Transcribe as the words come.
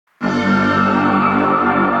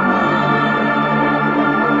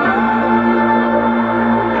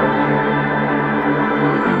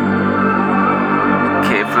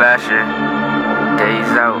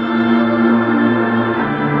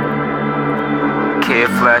Kid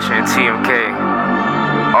Flash and TMK,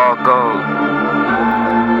 all gold.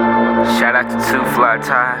 Shout out to 2 Fly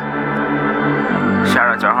Tie. Shout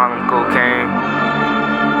out to Harlem Cocaine.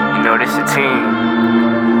 You know this a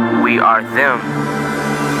team. We are them.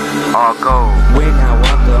 All gold. When I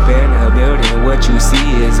walk up in the building, what you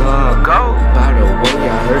see is all Gold. By the way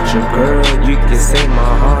I hurt your girl, you can say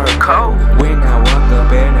my heart Cold. When I walk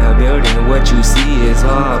up in the building, what you see is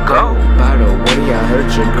all Gold. By the way I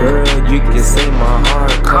hurt your girl, you can say my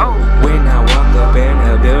heart Cold. When I walk up in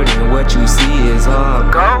the building, what you see is all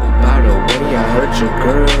Gold. By the way I hurt your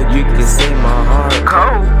girl, you can say my heart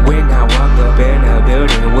Cold. When I walk up in the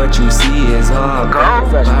building, what you see is all Gold.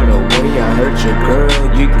 By the way I hurt your girl,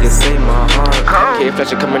 you can say my heart Cold. Kid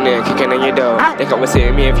Flasher coming in, kicking on your door. They come and say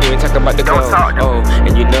me if you ain't talking about the Don't gold. talk. Oh,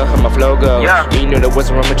 and you know how my flow go. Yeah. You know that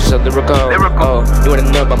wasn't wrong, but just a lyrical. Lyrical. Oh, you wanna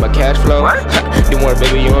know about my cash flow? What? You want it,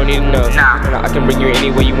 baby, you don't need to know. Nah. I can bring you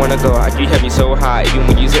anywhere you wanna go. I can have you so high, even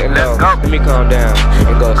when you sitting low. Let's go. Let me calm down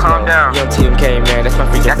and go Calm slow. down. Young TMK, man, that's my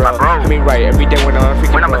freaking That's my bro. I mean, right, every day when I'm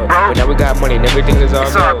freaking When I'm broke. broke. But now we got money and everything is all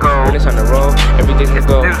It's all gold. gold. When it's on the road, everything is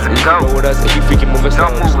gold. This is And you gold. can roll with us if you freaking moving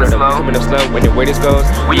slow. Don't move it slow. Coming up slow when the way this goes.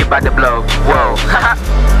 We about to blow. Whoa.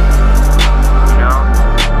 You know,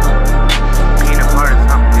 being a part of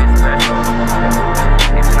something this special,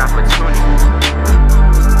 it's an opportunity.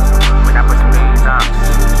 When opportunity knocks,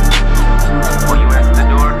 will you answer the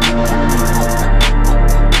door?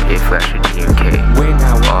 Kid Flash and TMK. When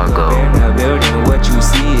I All walk gold. up in the building, what you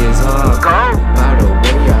see is all Gold. By the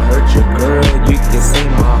way I hurt your girl, you can say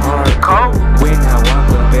my heart Cold. When I walk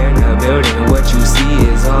up in the building, what you see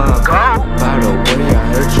is all Gold. By the way I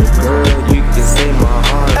hurt your girl, you can say my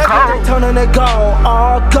heart Cold. Turning it gold,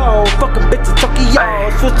 all gold. Fucking bitches, Tokyo.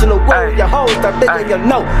 Ay. Switching the word, Ay. your hoes, start digging Ay. your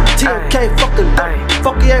note. TMK fucking Ay. dope.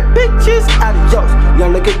 Fuck yeah, bitches, adios.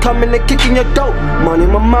 Young nigga coming and kicking your dope. Money,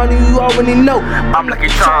 my money, you already know. I'm looking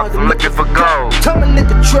charms, I'm looking for gold. Tell me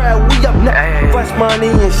nigga trail, we up next. Ay. Fresh money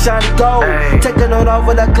and shiny gold. Ay. Taking it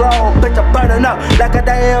over the globe. Bitch, I'm burning up like a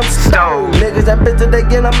damn stove. Niggas that bitch they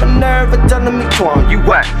get on my nerve and telling me twang. You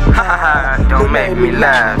what? Ha ha ha, don't make me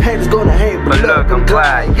laugh. Haters gonna hate, But look, I'm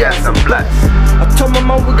glad, yes, I'm blessed. I told my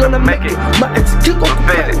mom we're gonna make it. My execute gon'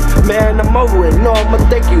 Feel it. Man, I'm over it. No, I'ma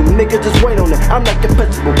thank you. Nigga, just wait on it. I'm not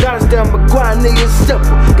compatible. Gotta stay on my grind, nigga, it's simple.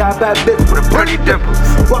 Got a bad bitch with a Pretty dimples.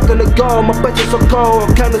 Walking the goal, my bitch is so cold.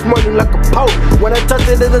 I'm counting this money like a pole. When I touch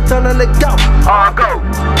it, it's a ton of let go. All go.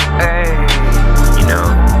 Hey, you know,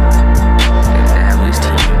 that was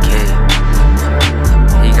TMK.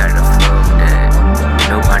 He got a flow that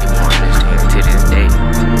nobody wants to understand to this day.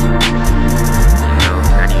 You know,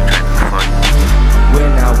 not even trying to be funny. When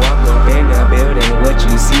I walk up in the building, what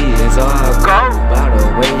you see is all Gold. By the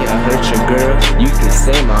way I hurt your girl, you can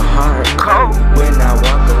say my heart Cold. When I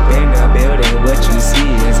walk up in the building, what you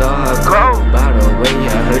see is all Gold. By the way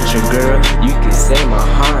I hurt your girl, you can say my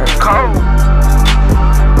heart Cold.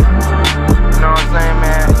 You know what I'm saying,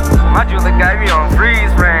 man? My jeweler got me on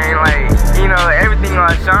freeze frame, like, you know, everything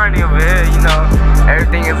all shiny over here, you know,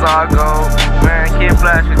 everything is all gold. Man, Kid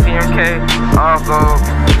Flash with TMK, all gold.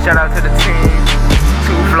 Shout out to the team,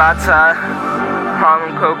 2 Fly Tie,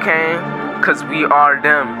 Harlem Cocaine, cause we are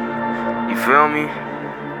them. You feel me?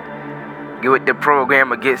 Get with the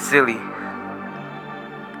program or get silly.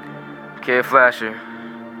 Kid Flasher,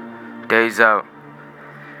 days out.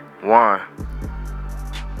 1.